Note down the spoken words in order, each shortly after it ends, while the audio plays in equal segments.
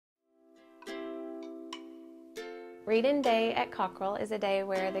Reading Day at Cockrill is a day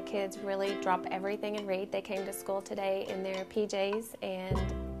where the kids really drop everything and read. They came to school today in their PJs and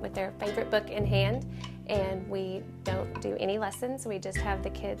with their favorite book in hand, and we don't do any lessons. We just have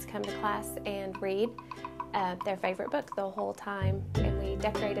the kids come to class and read their favorite book the whole time, and we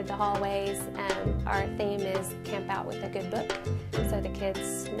decorated the hallways. Our theme is Camp Out with a Good Book, so the kids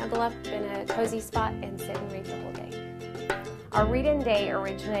snuggle up in a cozy spot and sit and read the whole day. Our Read-In Day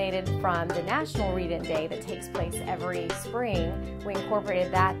originated from the National Read-In Day that takes place every spring. We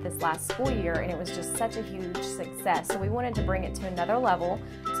incorporated that this last school year, and it was just such a huge success. So we wanted to bring it to another level.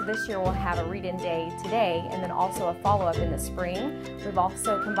 So this year we'll have a Read-In Day today and then also a follow-up in the spring. We've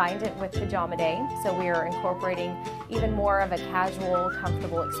also combined it with Pajama Day, so we are incorporating even more of a casual,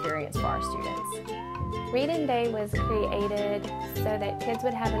 comfortable experience for our students. Read-In Day was created so that kids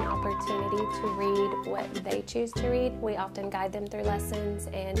would have an opportunity to read what they choose to read. We often guide them through lessons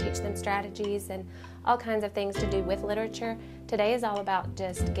and teach them strategies and all kinds of things to do with literature. Today is all about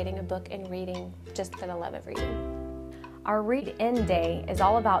just getting a book and reading just for the love of reading. Our Read-In Day is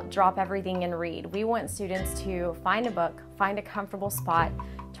all about drop everything and read. We want students to find a book, find a comfortable spot,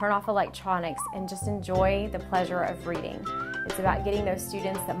 turn off electronics, and just enjoy the pleasure of reading. It's about getting those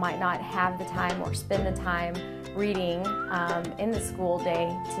students that might not have the time or spend the time reading in the school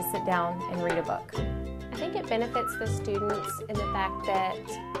day to sit down and read a book. I think it benefits the students in the fact that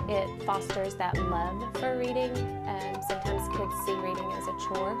it fosters that love for reading. Sometimes kids see reading as a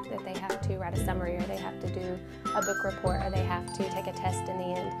chore, that they have to write a summary or they have to do a book report or they have to take a test in the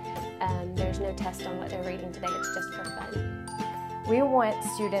end. There's no test on what they're reading today, it's just for fun. We want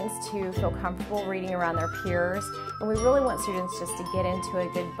students to feel comfortable reading around their peers, and we really want students just to get into a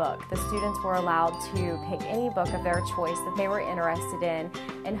good book. The students were allowed to pick any book of their choice that they were interested in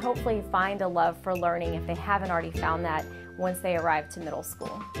and hopefully find a love for learning if they haven't already found that once they arrive to middle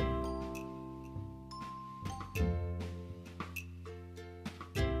school.